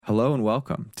Hello and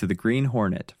welcome to The Green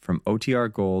Hornet from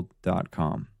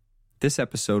OTRGold.com. This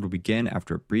episode will begin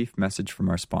after a brief message from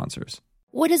our sponsors.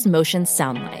 What does motion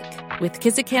sound like? With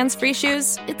Kizikans free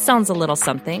shoes, it sounds a little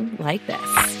something like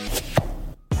this.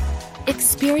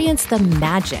 Experience the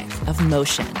magic of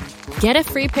motion. Get a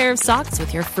free pair of socks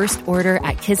with your first order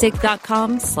at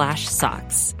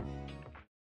kizik.com/socks.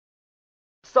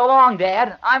 So long,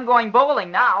 Dad. I'm going bowling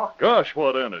now. Gosh,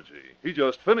 what energy. He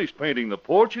just finished painting the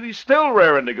porch and he's still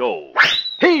raring to go.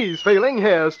 He's feeling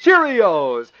his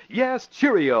Cheerios. Yes,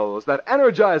 Cheerios, that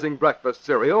energizing breakfast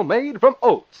cereal made from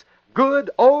oats.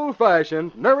 Good,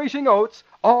 old-fashioned, nourishing oats,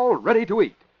 all ready to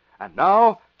eat. And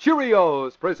now,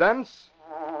 Cheerios presents...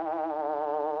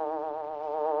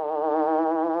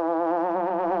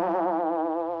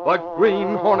 The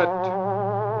Green Hornet.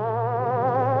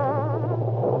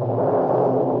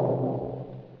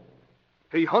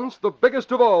 He hunts the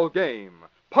biggest of all game,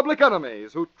 public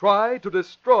enemies who try to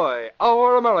destroy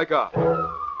our America.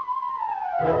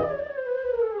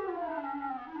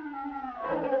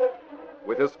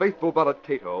 With his faithful valet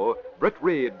Cato, Britt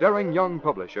Reed, daring young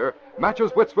publisher,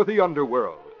 matches wits with the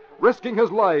underworld, risking his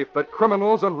life that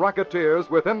criminals and racketeers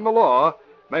within the law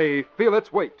may feel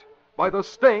its weight by the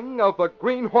sting of the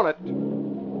Green Hornet.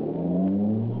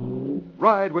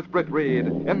 Ride with Britt Reed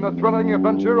in the thrilling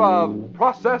adventure of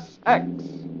Process X.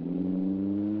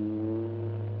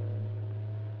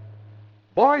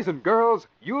 Boys and girls,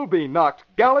 you'll be knocked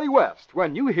galley west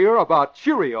when you hear about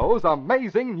Cheerios'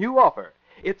 amazing new offer.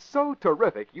 It's so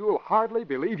terrific you'll hardly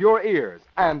believe your ears,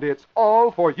 and it's all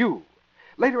for you.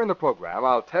 Later in the program,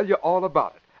 I'll tell you all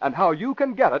about it and how you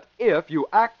can get it if you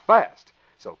act fast.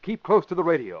 So keep close to the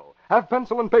radio, have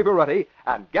pencil and paper ready,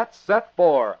 and get set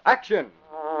for action.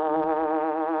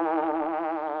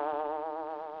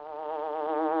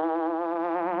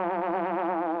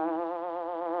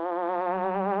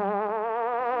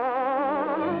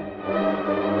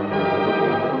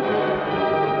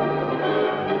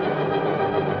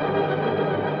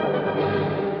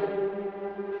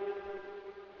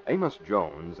 Amos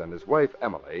Jones and his wife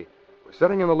Emily were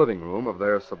sitting in the living room of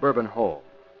their suburban home.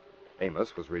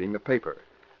 Amos was reading the paper.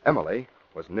 Emily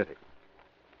was knitting.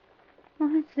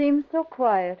 Oh, it seems so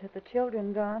quiet with the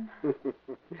children gone.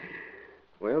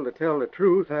 Well, to tell the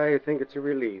truth, I think it's a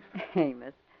relief.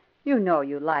 Amos, you know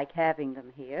you like having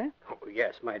them here. Oh,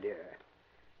 yes, my dear.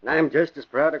 And I'm just as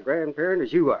proud a grandparent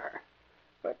as you are.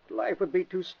 But life would be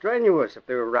too strenuous if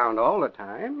they were around all the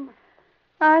time.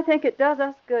 I think it does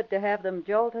us good to have them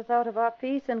jolt us out of our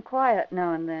peace and quiet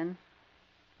now and then.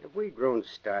 Have we grown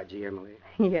stodgy, Emily?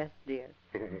 Yes, dear.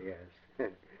 Yes.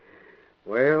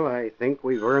 Well, I think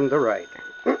we've earned the right.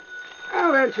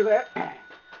 I'll answer that.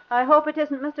 I hope it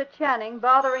isn't Mr. Channing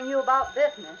bothering you about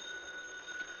business.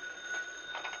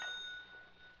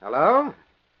 Hello?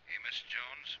 Amos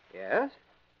Jones? Yes?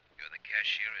 You're the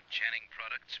cashier at Channing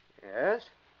Products?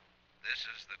 Yes? This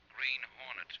is the Green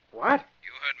Hornet. What?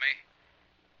 You heard me.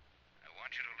 I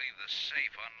want you to leave the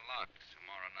safe unlocked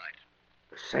tomorrow night.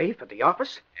 The safe at the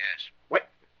office? Yes. What?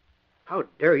 How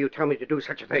dare you tell me to do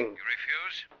such a thing? You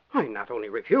refuse? I not only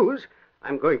refuse,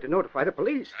 I'm going to notify the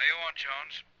police. Now, you won't,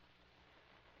 Jones.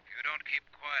 If you don't keep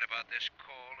quiet about this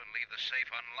call and leave the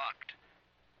safe unlocked,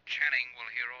 Channing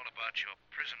will hear all about your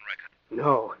prison record.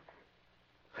 No,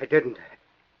 I didn't.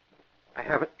 I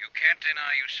haven't. You can't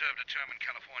deny you served a term in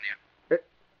California.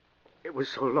 It was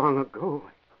so long ago.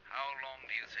 How long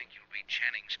do you think you'll be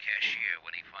Channing's cashier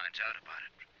when he finds out about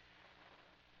it?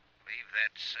 Leave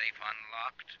that safe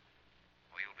unlocked,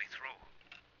 or you'll be through.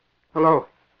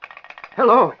 Hello.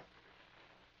 Hello.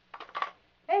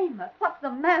 Amos, what's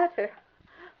the matter?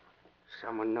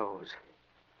 Someone knows.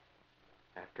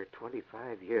 After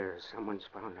 25 years, someone's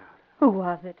found out. Who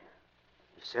was it?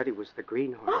 He said he was the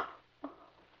Green Hornet.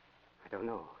 I don't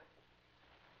know.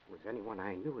 If it was anyone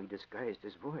I knew, he disguised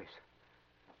his voice.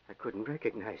 I couldn't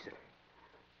recognize it.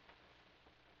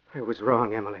 I was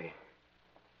wrong, Emily.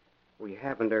 We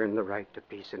haven't earned the right to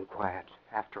peace and quiet,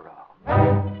 after all.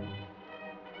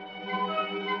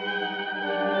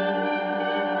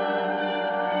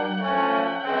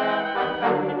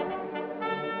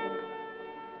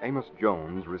 Amos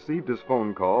Jones received his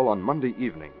phone call on Monday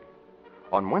evening.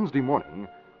 On Wednesday morning,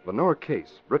 Lenore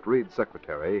Case, Britt Reed's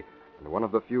secretary, and one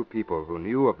of the few people who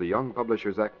knew of the young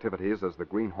publisher's activities as the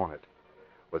Green Hornet,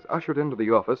 was ushered into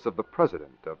the office of the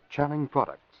president of Channing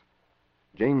Products.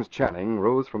 James Channing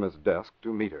rose from his desk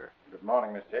to meet her. Good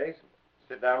morning, Miss Chase.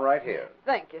 Sit down right here.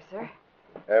 Thank you, sir.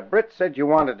 Britt said you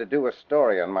wanted to do a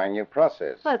story on my new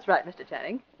process. That's right, Mr.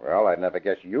 Channing. Well, I'd never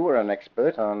guessed you were an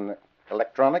expert on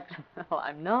electronics. Oh,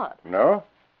 I'm not. No?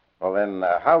 Well, then,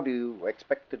 how do you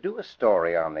expect to do a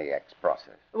story on the X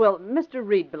process? Well, Mr.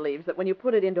 Reed believes that when you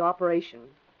put it into operation,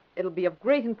 it'll be of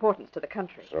great importance to the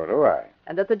country. So do I.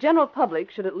 And that the general public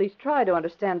should at least try to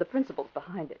understand the principles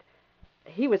behind it.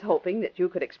 He was hoping that you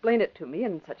could explain it to me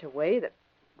in such a way that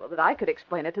I could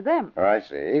explain it to them. I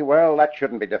see. Well, that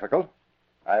shouldn't be difficult.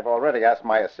 I've already asked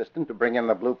my assistant to bring in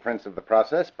the blueprints of the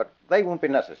process, but they won't be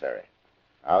necessary.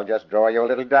 I'll just draw you a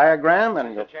little diagram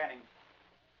and... Mr. Channing.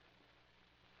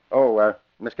 Oh,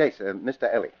 Miss Case,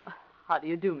 Mr. Ellie. How do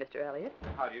you do, Mr. Elliot?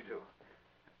 How do you do?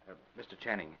 Mr.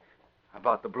 Channing,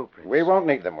 about the blueprints. We won't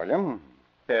need them, William.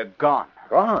 They're gone.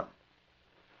 Gone?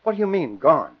 What do you mean,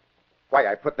 gone? Why,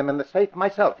 I put them in the safe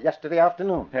myself yesterday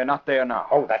afternoon. They're not there now.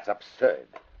 Oh, that's absurd.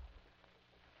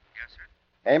 Yes,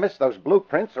 sir. Amos, those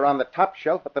blueprints are on the top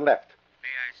shelf at the left. May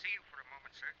I see you for a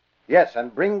moment, sir? Yes,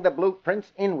 and bring the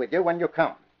blueprints in with you when you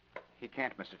come. He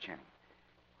can't, Mr. Channing.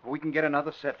 We can get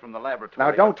another set from the laboratory.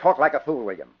 Now, don't talk like a fool,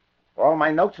 William. All my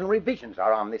notes and revisions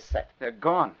are on this set. They're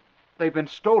gone. They've been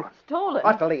stolen. Stolen?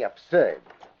 Utterly absurd.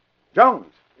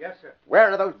 Jones. Yes, sir.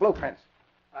 Where are those blueprints?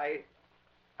 I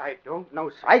don't know,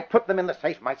 sir. I put them in the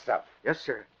safe myself. Yes,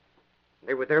 sir.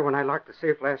 They were there when I locked the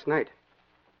safe last night.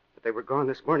 But they were gone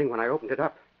this morning when I opened it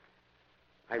up.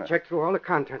 I checked through all the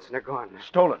contents and they're gone.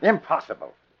 Stolen.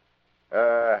 Impossible.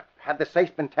 Had the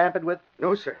safe been tampered with?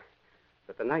 No, sir.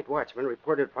 But the night watchman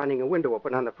reported finding a window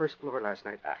open on the first floor last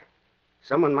night.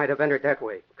 Someone might have entered that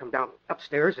way, come down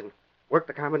upstairs, and worked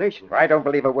the combination. I don't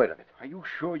believe a word of it. Are you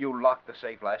sure you locked the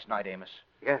safe last night, Amos?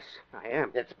 Yes, I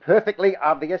am. It's perfectly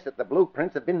obvious that the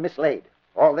blueprints have been mislaid.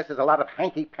 All this is a lot of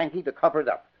hanky-panky to cover it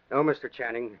up. No, Mr.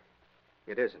 Channing,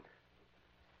 it isn't.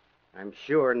 I'm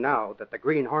sure now that the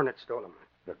Green Hornet stole them.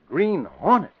 The Green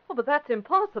Hornet? Oh, but that's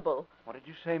impossible. What did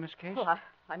you say, Miss Case? Well,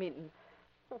 I mean,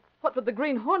 what would the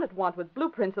Green Hornet want with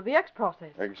blueprints of the X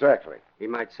process? Exactly. He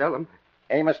might sell them.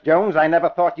 Amos Jones, I never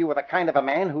thought you were the kind of a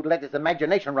man who'd let his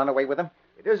imagination run away with him.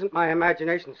 It isn't my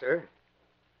imagination, sir.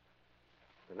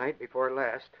 The night before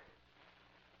last,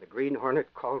 the Green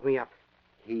Hornet called me up.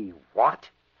 He what?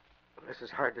 Well, this is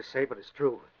hard to say, but it's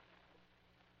true.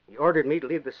 He ordered me to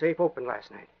leave the safe open last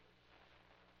night.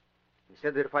 He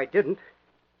said that if I didn't,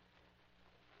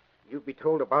 you'd be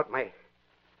told about my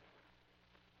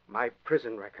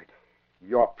prison record.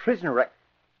 Your prison record?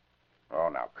 Oh,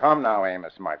 now, come now,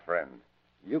 Amos, my friend.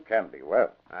 You can be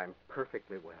well. I'm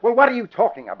perfectly well. Well, what are you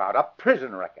talking about? A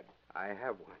prison record? I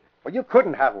have one. Well, you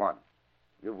couldn't have one.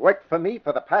 You've worked for me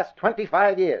for the past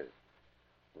 25 years.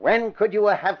 When could you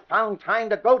have found time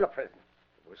to go to prison?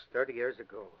 It was 30 years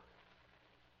ago,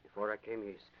 before I came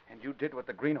east. And you did what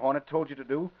the Green Hornet told you to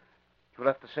do? You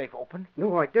left the safe open?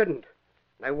 No, I didn't.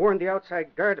 And I warned the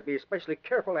outside guard to be especially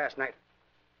careful last night.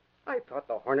 I thought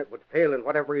the Hornet would fail in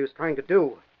whatever he was trying to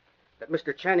do. That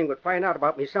Mr. Channing would find out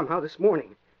about me somehow this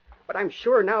morning. But I'm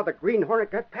sure now the Green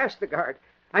Hornet got past the guard.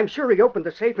 I'm sure he opened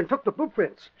the safe and took the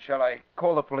blueprints. Shall I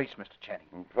call the police, Mr.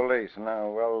 Channing? Police?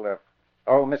 No, well,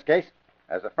 Oh, Miss Case,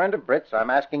 as a friend of Britt's, I'm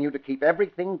asking you to keep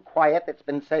everything quiet that's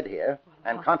been said here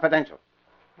and confidential.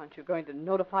 Aren't you going to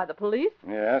notify the police?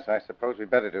 Yes, I suppose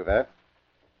we'd better do that.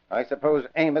 I suppose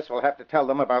Amos will have to tell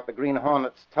them about the Green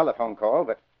Hornet's telephone call,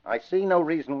 but I see no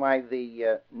reason why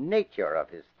the nature of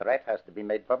his threat has to be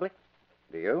made public.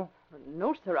 Do you?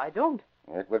 No, sir, I don't.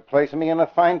 It would place me in a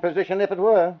fine position if it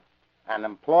were. An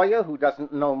employer who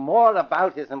doesn't know more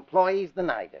about his employees than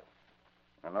I do.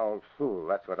 An old fool,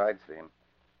 that's what I'd seem.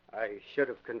 I should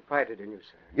have confided in you,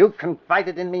 sir. You've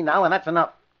confided in me now, and that's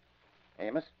enough.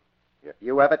 Amos, if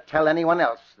you ever tell anyone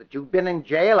else that you've been in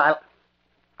jail,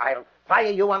 I'll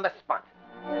fire you on the spot.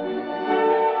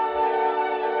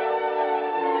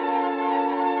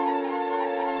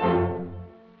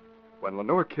 When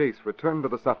Lenore Case returned to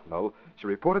the Sentinel, she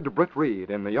reported to Britt Reed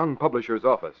in the young publisher's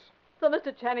office. So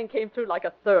Mr. Channing came through like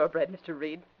a thoroughbred, Mr.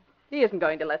 Reed. He isn't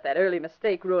going to let that early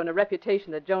mistake ruin a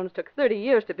reputation that Jones took 30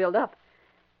 years to build up.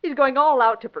 He's going all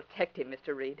out to protect him,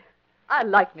 Mr. Reed. I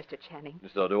like Mr. Channing.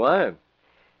 So do I.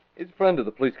 He's a friend of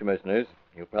the police commissioner's.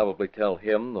 You'll probably tell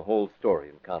him the whole story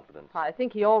in confidence. I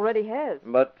think he already has.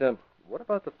 But what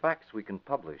about the facts we can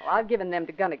publish? Well, I've given them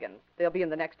to Gunnigan. They'll be in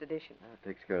the next edition. That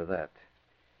takes care of that.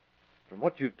 From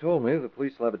what you've told me, the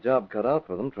police will have a job cut out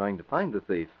for them trying to find the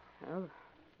thief. Well,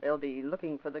 they'll be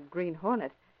looking for the Green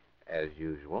Hornet. As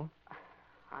usual.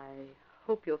 I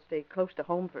hope you'll stay close to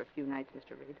home for a few nights,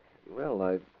 Mr. Reed. Well,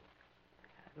 I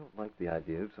don't like the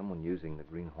idea of someone using the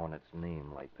Green Hornet's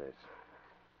name like this.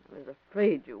 I was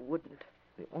afraid you wouldn't.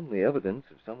 The only evidence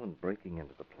of someone breaking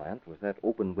into the plant was that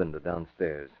open window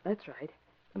downstairs. That's right.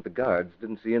 And the guards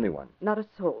didn't see anyone. Not a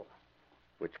soul.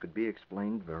 Which could be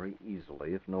explained very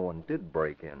easily if no one did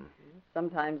break in.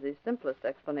 Sometimes the simplest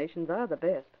explanations are the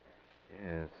best.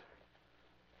 Yes.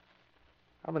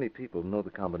 How many people know the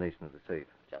combination of the safe?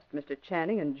 Just Mr.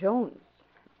 Channing and Jones.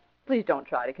 Please don't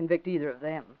try to convict either of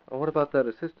them. Oh, what about that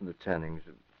assistant at Channing's?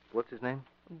 What's his name?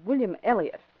 William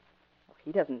Elliott. Well,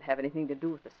 he doesn't have anything to do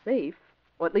with the safe.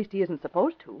 Or at least he isn't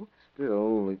supposed to.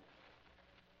 Still,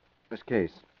 Miss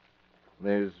Case,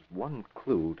 there's one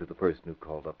clue to the person who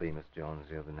called up Amos Jones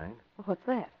the other night. Well, what's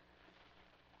that?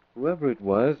 Whoever it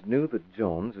was knew that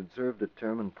Jones had served a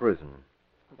term in prison.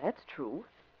 Well, that's true.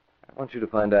 I want you to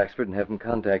find Axford and have him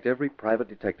contact every private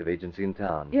detective agency in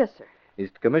town. Yes, sir.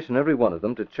 He's to commission every one of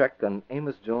them to check on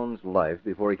Amos Jones' life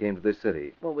before he came to this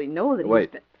city. Well, we know that Wait.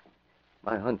 he's been...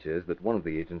 My hunch is that one of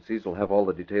the agencies will have all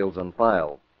the details on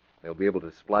file. They'll be able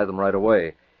to supply them right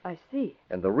away. I see.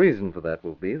 And the reason for that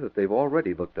will be that they've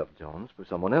already looked up Jones for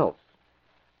someone else.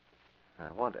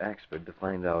 I want Axford to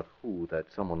find out who that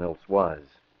someone else was.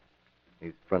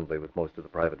 He's friendly with most of the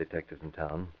private detectives in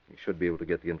town. He should be able to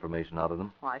get the information out of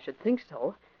them. Well, I should think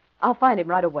so. I'll find him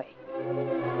right away.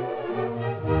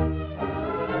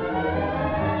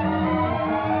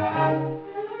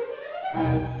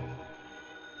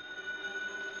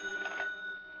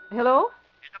 Hello?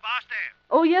 Is the boss there?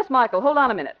 Oh, yes, Michael. Hold on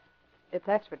a minute. It's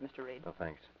Axford, Mr. Reed. Oh,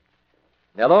 thanks.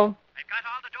 Hello? I've got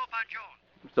all the dope on Jones.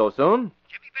 So soon?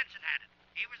 Jimmy Benson had it.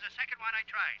 He was the second one I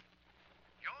tried.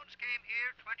 Jones came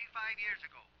here 25 years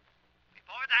ago.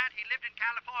 Before that, he lived in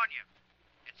California.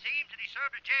 It seems that he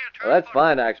served a jail term. Well, that's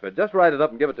fine, Axford. Just write it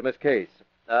up and give it to Miss Case.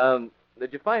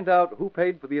 Did you find out who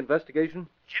paid for the investigation?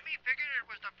 Jimmy figured it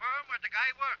was the firm where the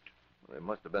guy worked. Well, there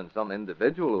must have been some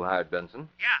individual who hired Benson.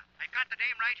 Yeah, I've got the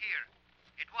name right here.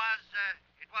 It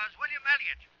was William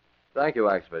Elliott. Thank you,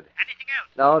 Axford. Anything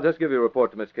else? No, just give your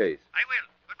report to Miss Case. I will.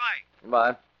 Goodbye.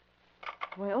 Goodbye.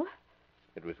 Well,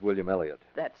 It was William Elliott.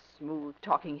 that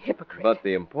smooth-talking hypocrite. But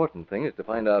the important thing is to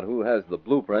find out who has the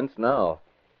blueprints now.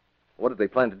 What did they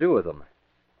plan to do with them?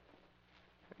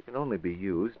 They can only be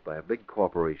used by a big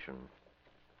corporation.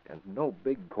 And no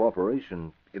big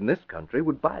corporation in this country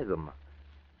would buy them.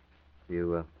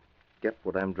 You get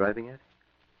what I'm driving at?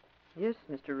 Yes,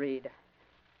 Mr. Reed.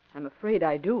 I'm afraid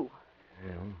I do.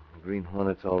 Well, the Green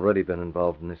Hornet's already been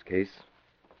involved in this case.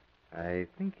 I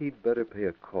think he'd better pay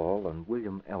a call on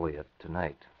William Elliott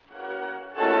tonight.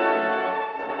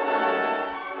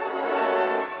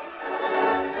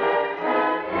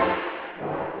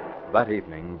 That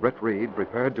evening, Britt Reed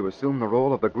prepared to assume the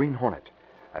role of the Green Hornet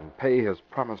and pay his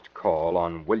promised call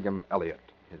on William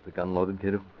Elliott. Is the gun loaded,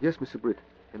 kiddo? Yes, Mr. Britt,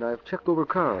 and I've checked over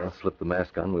car. I'll slip the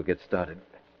mask on. We'll get started.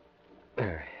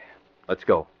 There. Let's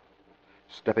go.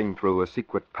 Stepping through a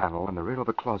secret panel in the rear of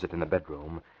a closet in the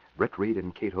bedroom, Britt Reed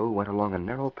and Cato went along a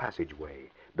narrow passageway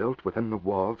built within the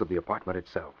walls of the apartment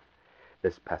itself.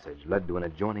 This passage led to an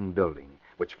adjoining building,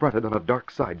 which fronted on a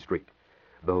dark side street.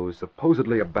 Though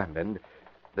supposedly abandoned,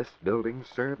 this building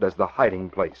served as the hiding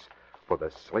place for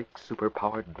the sleek,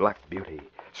 superpowered Black Beauty,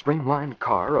 streamlined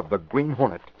car of the Green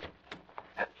Hornet.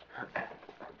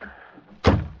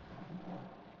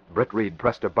 Britt Reed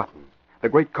pressed a button. The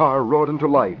great car roared into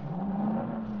life.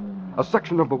 A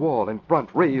section of the wall in front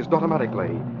raised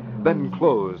automatically, then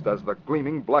closed as the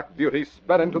gleaming Black Beauty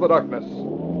sped into the darkness.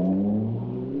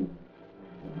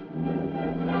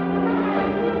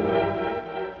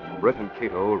 Britt and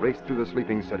Cato raced through the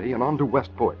sleeping city and on to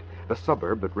Westport, the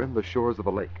suburb that rimmed the shores of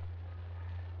the lake.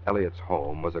 Elliott's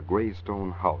home was a gray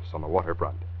stone house on the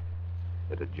waterfront.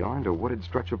 It adjoined a wooded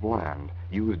stretch of land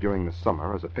used during the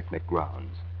summer as a picnic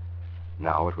grounds.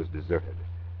 Now it was deserted,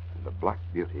 and the Black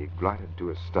Beauty glided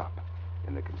to a stop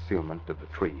in the concealment of the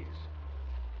trees.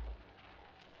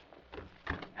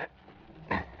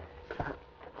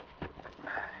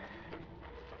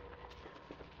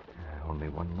 Only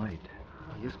one light.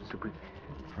 Yes, Mr. Britt.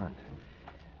 In front.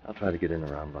 I'll try to get in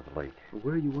around by the lake.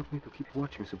 Where do you want me to keep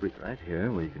watch, Mr. Britt? Right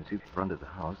here, where you can see the front of the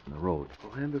house and the road.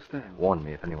 Oh, I understand. Warn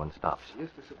me if anyone stops. Yes,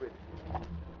 Mr. Britt.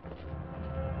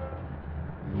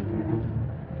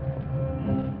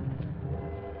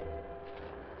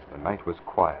 The night was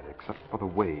quiet except for the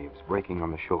waves breaking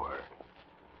on the shore.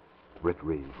 Britt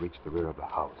Reed reached the rear of the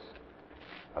house.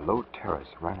 A low terrace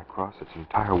ran across its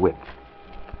entire width.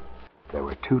 There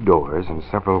were 2 doors and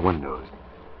several windows.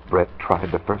 Brett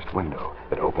tried the first window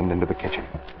that opened into the kitchen.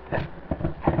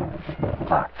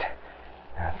 Locked.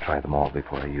 I'll try them all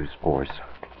before I use force.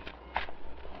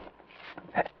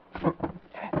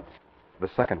 The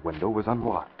second window was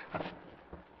unlocked.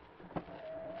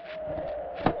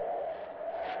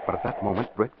 But at that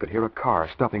moment, Brett could hear a car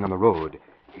stopping on the road.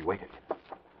 He waited.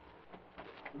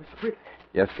 Mr. Britt.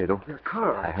 Yes, Cato? Their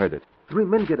car. I heard it. 3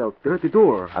 men get out. They're at the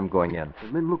door. I'm going in.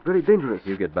 The men look very dangerous.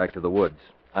 You get back to the woods.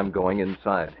 I'm going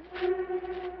inside.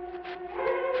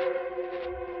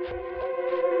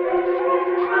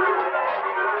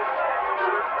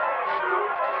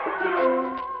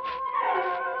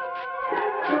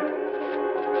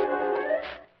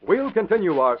 We'll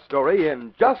continue our story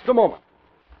in just a moment.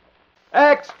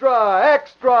 Extra,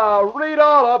 extra, read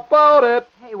all about it.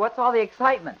 Hey, what's all the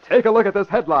excitement? Take a look at this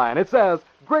headline. It says,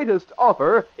 greatest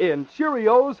offer in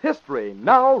Cheerios history,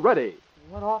 now ready.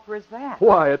 What offer is that?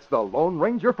 Why, it's the Lone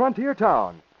Ranger Frontier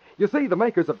Town. You see, the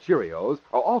makers of Cheerios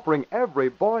are offering every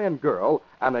boy and girl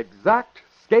an exact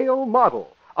scale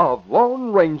model of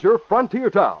Lone Ranger Frontier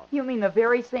Town. You mean the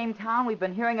very same town we've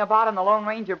been hearing about in the Lone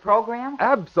Ranger program?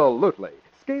 Absolutely.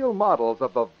 Scale models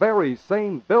of the very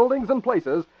same buildings and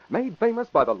places made famous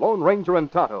by the Lone Ranger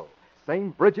and Tonto.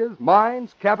 Same bridges,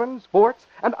 mines, cabins, forts,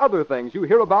 and other things you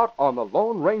hear about on the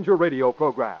Lone Ranger radio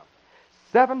program.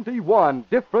 71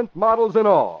 different models in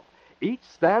all. Each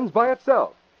stands by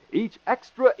itself. Each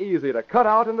extra easy to cut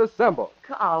out and assemble.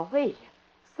 Golly,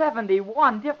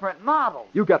 71 different models.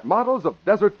 You get models of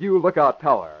Desert View Lookout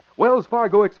Tower, Wells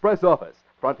Fargo Express Office,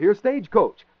 Frontier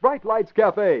Stagecoach, Bright Lights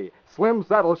Cafe, Slim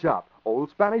Saddle Shop,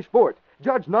 Old Spanish Fort,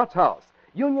 Judge Knott's House,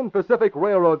 Union Pacific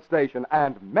Railroad Station,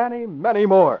 and many, many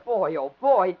more. Boy, oh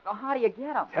boy, how do you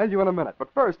get them? Tell you in a minute,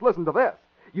 but first listen to this.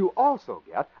 You also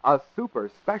get a super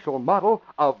special model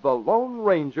of the Lone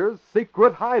Ranger's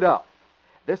secret hideout.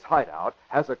 This hideout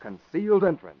has a concealed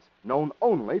entrance known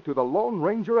only to the Lone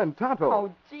Ranger and Tonto.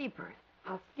 Oh, jeepers.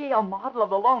 A scale model of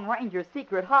the Lone Ranger's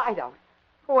secret hideout.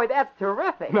 Boy, that's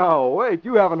terrific. No, wait,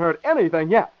 you haven't heard anything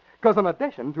yet. Because in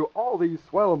addition to all these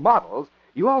swell models,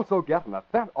 you also get an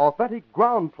authentic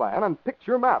ground plan and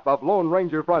picture map of Lone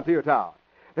Ranger Frontier Town.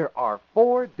 There are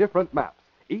 4 different maps,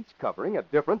 each covering a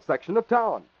different section of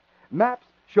town. Maps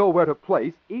show where to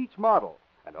place each model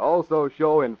and also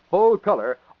show in full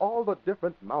color all the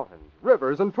different mountains,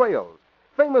 rivers, and trails.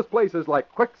 Famous places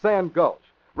like Quicksand Gulch,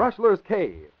 Rushler's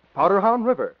Cave, Powderhound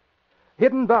River,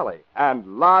 Hidden Valley,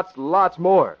 and lots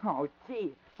more. Oh,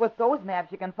 gee. With those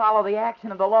maps, you can follow the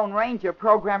action of the Lone Ranger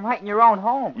program right in your own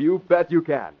home. You bet you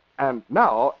can. And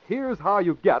now, here's how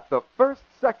you get the first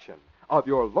section of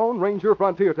your Lone Ranger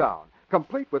Frontier Town,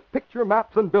 complete with picture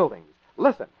maps and buildings.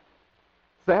 Listen.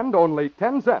 Send only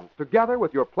 10 cents together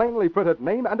with your plainly printed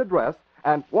name and address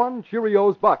and 1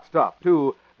 Cheerios box top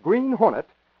to Green Hornet,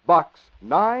 Box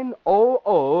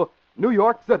 900, New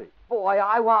York City. Boy,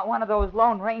 I want one of those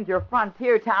Lone Ranger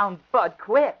Frontier Towns, but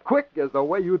quick. Quick is the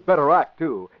way you'd better act,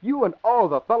 too. You and all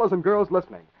the fellas and girls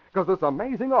listening, because this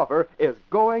amazing offer is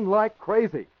going like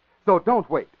crazy. So don't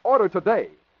wait. Order today.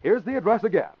 Here's the address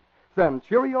again. Send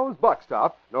Cheerios box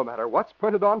top, no matter what's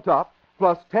printed on top,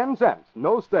 plus 10 cents,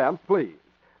 no stamps, please.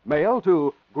 Mail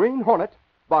to Green Hornet,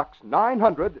 Box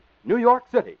 900, New York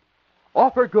City.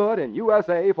 Offer good in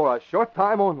USA for a short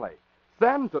time only.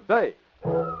 Send today.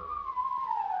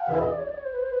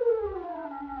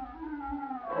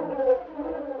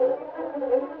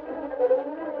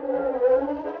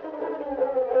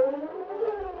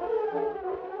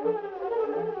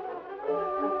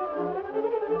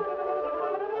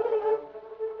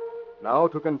 Now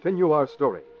to continue our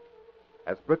story.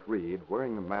 As Britt Reed,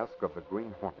 wearing the mask of the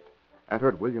Green Hornet,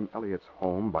 entered William Elliott's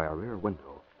home by a rear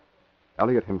window,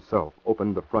 Elliott himself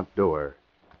opened the front door.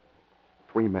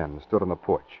 3 men stood on the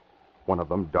porch. One of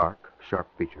them, dark,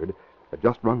 sharp-featured, had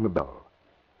just rung the bell.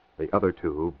 The other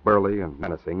 2, burly and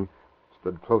menacing,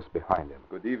 stood close behind him.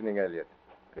 Good evening, Elliott.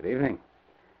 Good evening.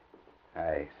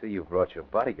 I see you brought your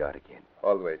bodyguard again.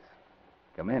 Always.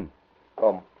 Come in.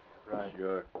 Come. Right.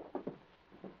 Sure.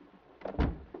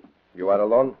 You are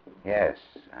alone? Yes.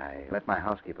 I let my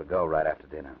housekeeper go right after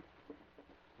dinner.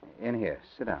 In here.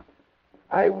 Sit down.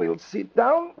 I will sit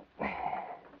down.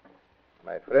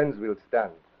 My friends will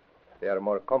stand. They are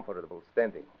more comfortable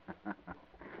standing.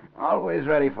 Always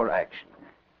ready for action.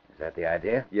 Is that the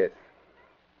idea? Yes.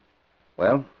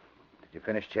 Well, did you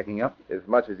finish checking up? As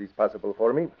much as is possible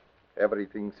for me.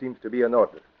 Everything seems to be in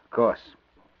order. Of course.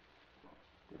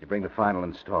 Did you bring the final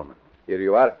installment? Here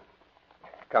you are.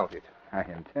 Count it. I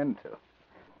intend to.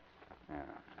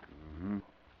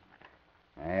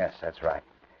 Yes, that's right.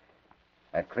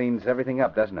 That cleans everything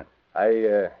up, doesn't it?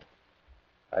 I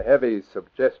have a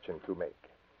suggestion to make.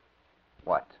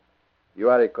 What? You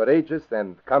are a courageous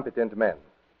and competent man.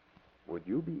 Would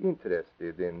you be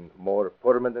interested in more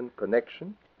permanent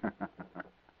connection?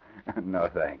 No,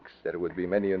 thanks. There would be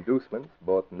many inducements,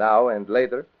 both now and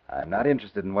later. I'm not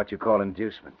interested in what you call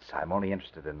inducements. I'm only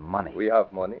interested in money. We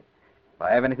have money. If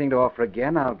I have anything to offer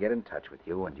again, I'll get in touch with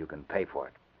you, and you can pay for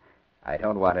it. I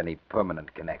don't want any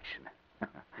permanent connection.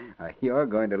 You're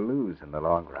going to lose in the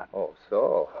long run. Oh,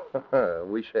 so?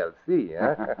 We shall see,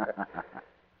 huh?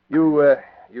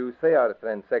 You say our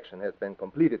transaction has been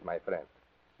completed, my friend.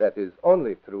 That is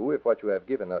only true if what you have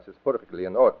given us is perfectly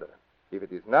in order. If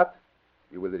it is not,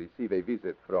 you will receive a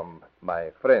visit from my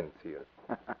friends here.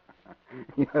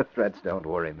 Your threats don't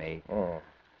worry me. Oh.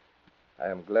 I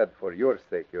am glad for your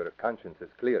sake your conscience is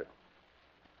clear.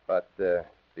 But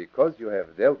because you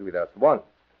have dealt with us once,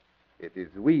 it is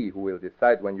we who will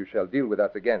decide when you shall deal with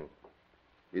us again.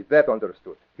 Is that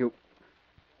understood? You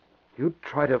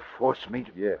try to force me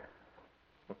to... Yes.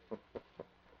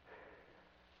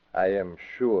 I am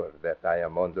sure that I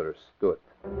am understood.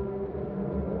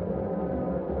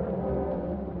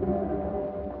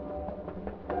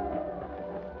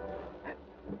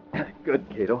 Good,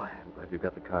 Cato. I'm glad you've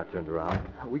got the car turned around.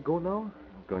 We go now?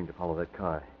 I'm going to follow that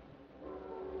car.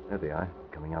 There they are,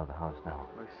 coming out of the house now.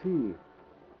 I see.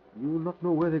 You not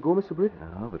know where they go, Mr. Britt?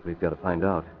 No, but we've got to find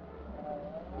out.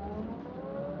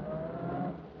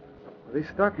 They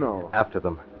start now. After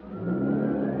them.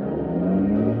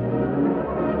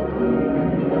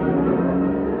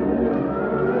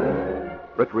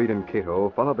 Britt, Reed, and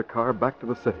Cato followed the car back to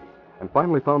the city and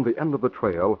finally found the end of the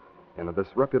trail in a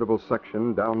disreputable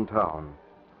section downtown.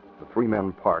 The three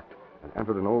men parked and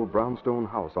entered an old brownstone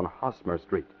house on Hosmer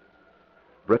Street.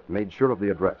 Britt made sure of the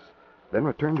address, then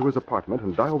returned to his apartment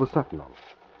and dialed the Sentinel.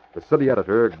 The city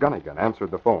editor, Gunnigan,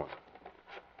 answered the phone.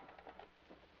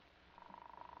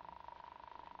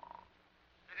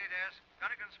 City desk.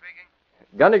 Gunnigan speaking.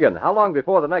 Gunnigan, how long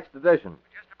before the next edition?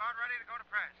 Just about ready to go to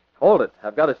press. Hold it.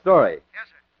 I've got a story. Yes,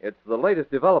 sir. It's the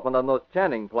latest development on those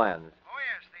Channing plans. Oh,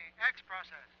 yes, the X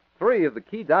process. 3 of the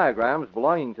key diagrams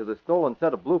belonging to the stolen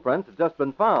set of blueprints have just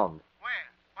been found. Where?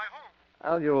 By whom?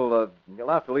 Well, you'll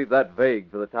have to leave that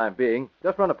vague for the time being.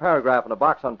 Just run a paragraph in a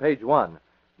box on page 1.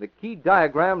 The key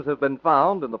diagrams have been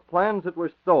found, and the plans that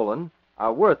were stolen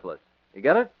are worthless. You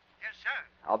get it? Yes, sir.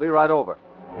 I'll be right over.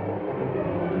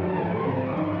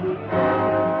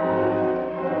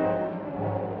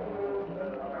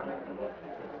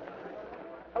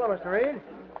 Hello, Mr. Reed.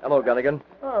 Hello, Gunnigan.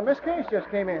 Oh, Miss Case just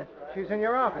came in. She's in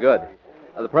your office. Good.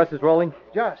 The press is rolling?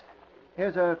 Just.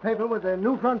 Here's a paper with a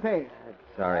new front page.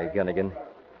 Sorry, Gunnigan.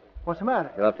 What's the matter?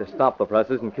 You'll have to stop the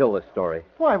presses and kill this story.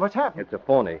 Why, what's happened? It's a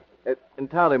phony. It's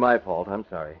entirely my fault. I'm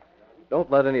sorry. Don't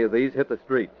let any of these hit the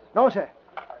streets. No, sir.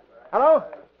 Hello?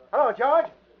 Hello, George.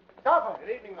 Stop him.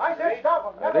 Good evening, I said stop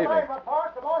him. Good Never evening. mind what, boss.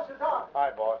 The boss is on.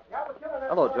 Hi, boss. Yeah, but give her that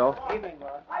Hello, story Joe. tomorrow. Evening,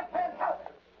 boss. I can't help it.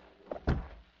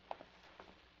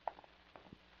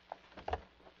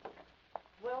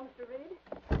 Well, Mr. Reed?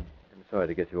 I'm sorry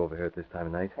to get you over here at this time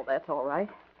of night. Well, that's all right.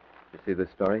 You see this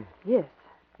story? Yes.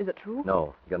 Is it true?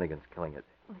 No, Gunnigan's killing it.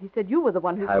 Well, he said you were the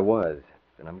one who... I was.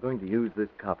 And I'm going to use this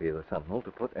copy of the Sentinel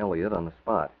to put Elliot on the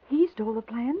spot. He stole the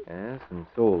plans? Yes, and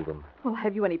sold them. Well,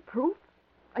 have you any proof?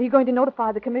 Are you going to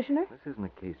notify the commissioner? This isn't a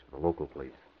case for the local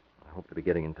police. I hope to be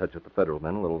getting in touch with the federal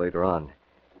men a little later on.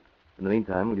 In the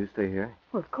meantime, will you stay here?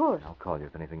 Well, of course. I'll call you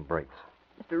if anything breaks.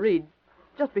 Mr. Reed,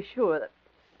 just be sure that...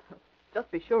 Just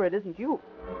be sure it isn't you.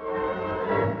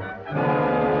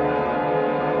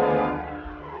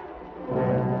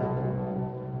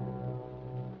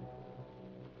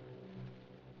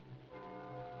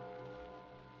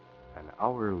 An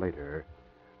hour later,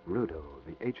 Rudo,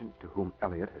 the agent to whom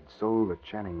Elliot had sold the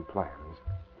Channing plans,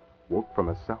 woke from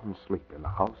a sound sleep in the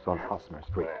house on Hosmer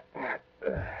Street.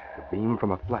 The beam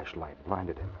from a flashlight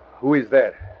blinded him. Who is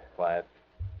there? Quiet.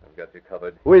 I've got you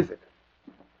covered. Who is it?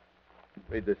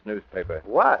 Read this newspaper.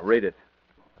 What? Read it.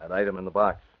 That item in the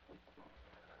box.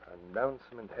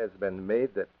 Announcement has been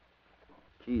made that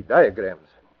key diagrams.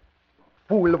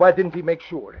 Fool, why didn't he make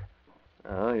sure?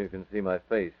 Oh, you can see my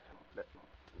face.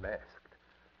 Masked.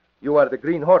 You are the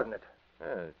Green Hornet.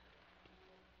 Yes.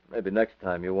 Maybe next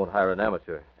time you won't hire an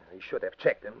amateur. He should have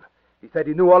checked him. He said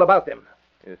he knew all about them.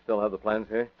 You still have the plans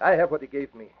here? I have what he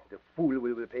gave me. The fool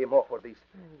will pay more for these.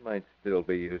 It might still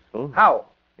be useful. How?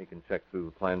 He can check through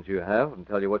the plans you have and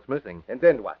tell you what's missing. And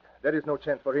then what? There is no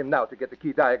chance for him now to get the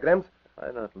key diagrams. Why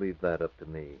not leave that up to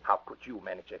me? How could you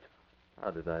manage it?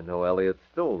 How did I know Elliot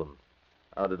stole them?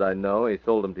 How did I know he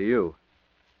sold them to you?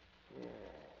 Yes,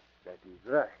 that is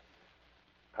right.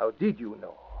 How did you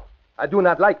know? I do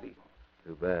not like these.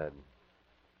 Too bad.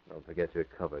 Don't forget you're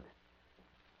covered.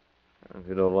 If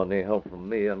you don't want any help from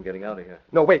me, I'm getting out of here.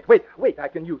 No, wait. I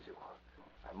can use you.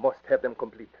 I must have them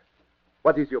complete.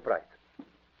 What is your price?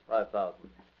 5,000.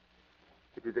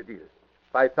 It is a deal.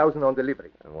 5,000 on delivery.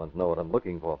 I want to know what I'm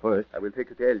looking for first. I will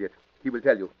take it to Elliot. He will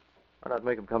tell you. Why not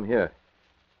make him come here?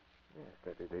 Yes,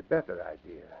 that is a better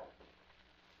idea.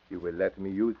 You will let me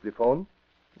use the phone?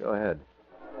 Go ahead.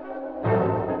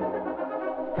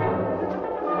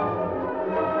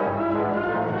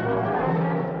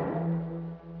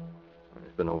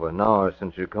 It's been over an hour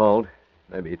since you called.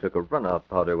 Maybe he took a run-out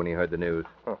powder when he heard the news.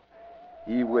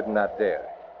 He would not dare.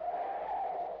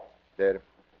 There.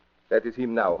 That is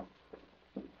him now.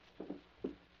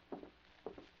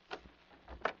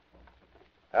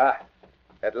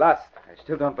 At last. I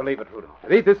still don't believe it, Rudo.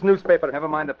 Read this newspaper. Never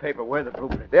mind the paper. Where are the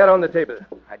blueprints? They're on the table.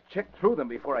 I checked through them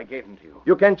before I gave them to you.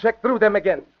 You can check through them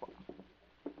again.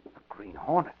 The Green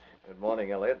Hornet. Good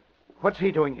morning, Elliot. What's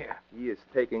he doing here? He is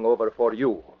taking over for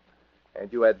you.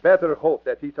 And you had better hope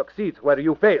that he succeeds where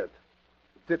you failed.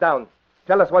 Sit down.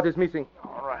 Tell us what is missing.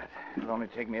 All right. It'll only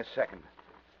take me a second.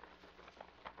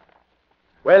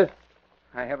 Well?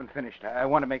 I haven't finished. I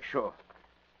want to make sure.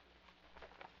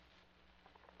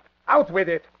 Out with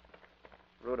it!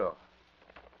 Rudo,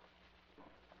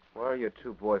 where are your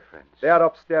two boyfriends? They are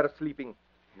upstairs sleeping.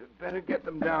 You'd better get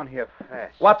them down here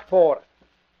fast. What for?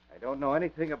 I don't know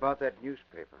anything about that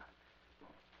newspaper.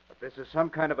 But this is some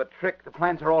kind of a trick. The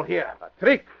plans are all here. A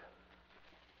trick?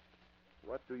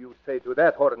 What do you say to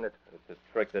that, Hornet? It's a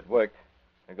trick that worked.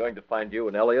 We're going to find you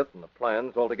and Elliot and the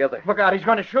plans all together. Look out, he's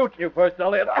going to shoot. You first,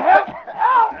 Elliot.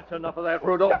 That's enough of that,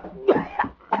 Rudo.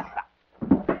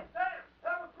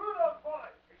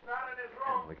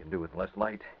 We can do with less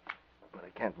light. But I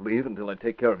can't leave until I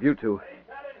take care of you two. He's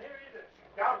not in here either.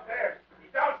 He's downstairs.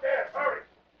 He's downstairs. Hurry.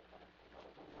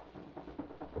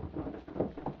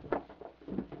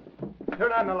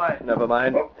 Turn on the light. Never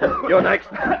mind. You're next.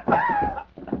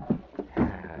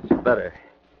 That's better.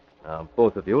 Now,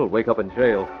 both of you will wake up in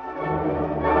jail.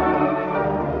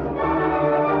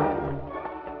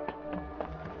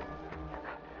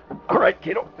 All right,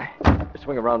 kiddo.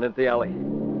 Swing around into the alley.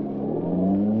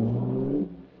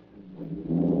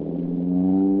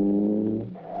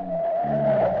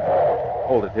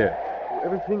 Hold it here.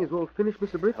 Everything is all finished,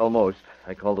 Mr. Britt? Almost.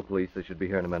 I called the police. They should be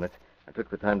here in a minute. I took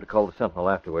the time to call the Sentinel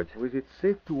afterwards. Is it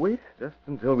safe to wait? Just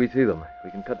until we see them.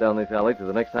 We can cut down this alley to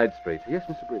the next side street. Yes,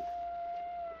 Mr. Britt.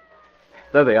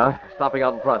 There they are, stopping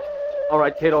out in front. All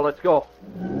right, Cato, let's go.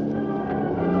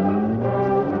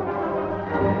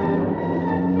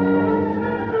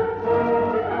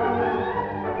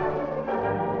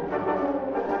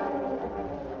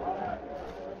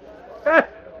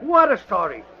 What a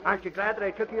story. Aren't you glad that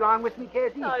I took you along with me,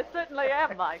 Casey? I certainly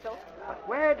am, Michael. But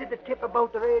where did the tip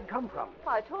about the raid come from?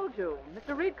 I told you.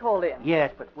 Mr. Reed called in.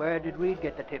 Yes, but where did Reed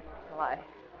get the tip? Well, I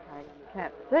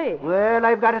can't say. Well,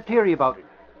 I've got a theory about it.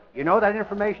 You know that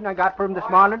information I got from him this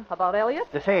morning? About Elliot?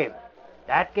 The same.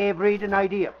 That gave Reed an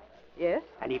idea. Yes?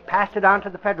 And he passed it on to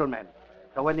the federal men.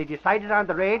 So when they decided on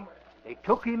the raid, they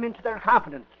took him into their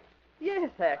confidence.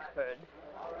 Yes, Axford.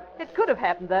 It could have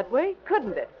happened that way,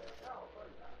 couldn't it?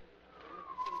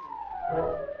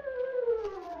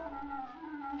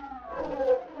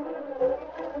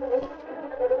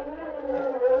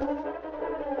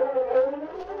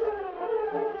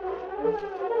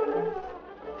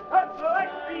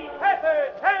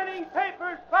 Tanning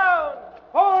papers found.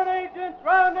 Foreign agents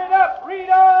rounded up. Read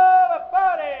all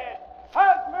about it.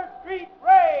 Hosmer Street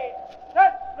raid.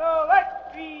 Sentinel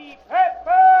XP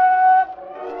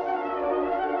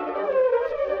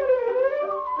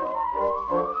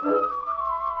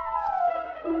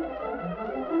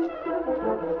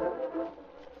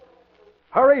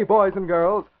Hurry, boys and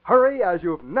girls. Hurry as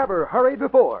you've never hurried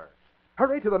before.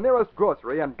 Hurry to the nearest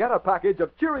grocery and get a package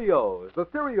of Cheerios, the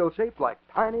cereal shaped like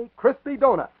tiny, crispy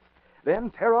donuts. Then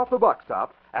tear off the box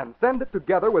top and send it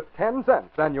together with 10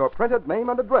 cents and your printed name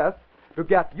and address to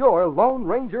get your Lone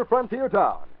Ranger Frontier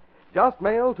Town. Just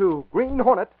mail to Green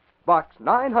Hornet, Box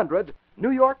 900,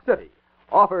 New York City.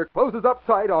 Offer closes up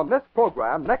tight on this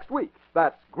program next week.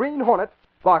 That's Green Hornet,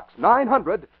 Box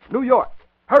 900, New York.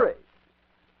 Hurry!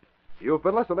 You've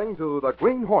been listening to The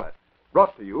Green Hornet,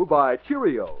 brought to you by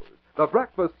Cheerios, the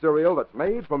breakfast cereal that's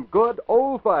made from good,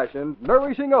 old-fashioned,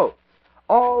 nourishing oats,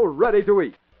 all ready to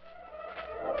eat.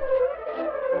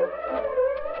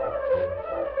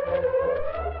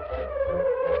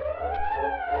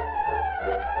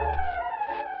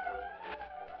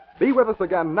 Be with us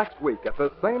again next week at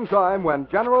the same time when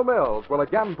General Mills will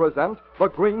again present The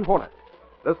Green Hornet.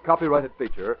 This copyrighted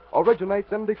feature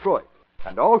originates in Detroit,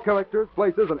 and all characters,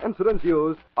 places, and incidents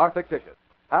used are fictitious.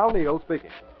 Hal Neal speaking.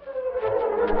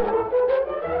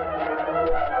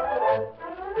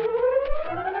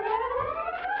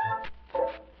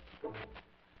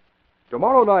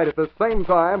 Tomorrow night at this same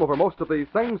time, over most of these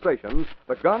same stations,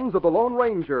 the guns of the Lone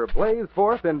Ranger blaze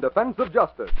forth in defense of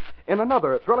justice in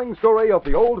another thrilling story of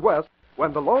the Old West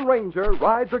when the Lone Ranger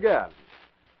rides again.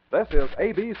 This is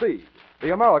ABC,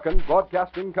 the American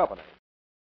Broadcasting Company.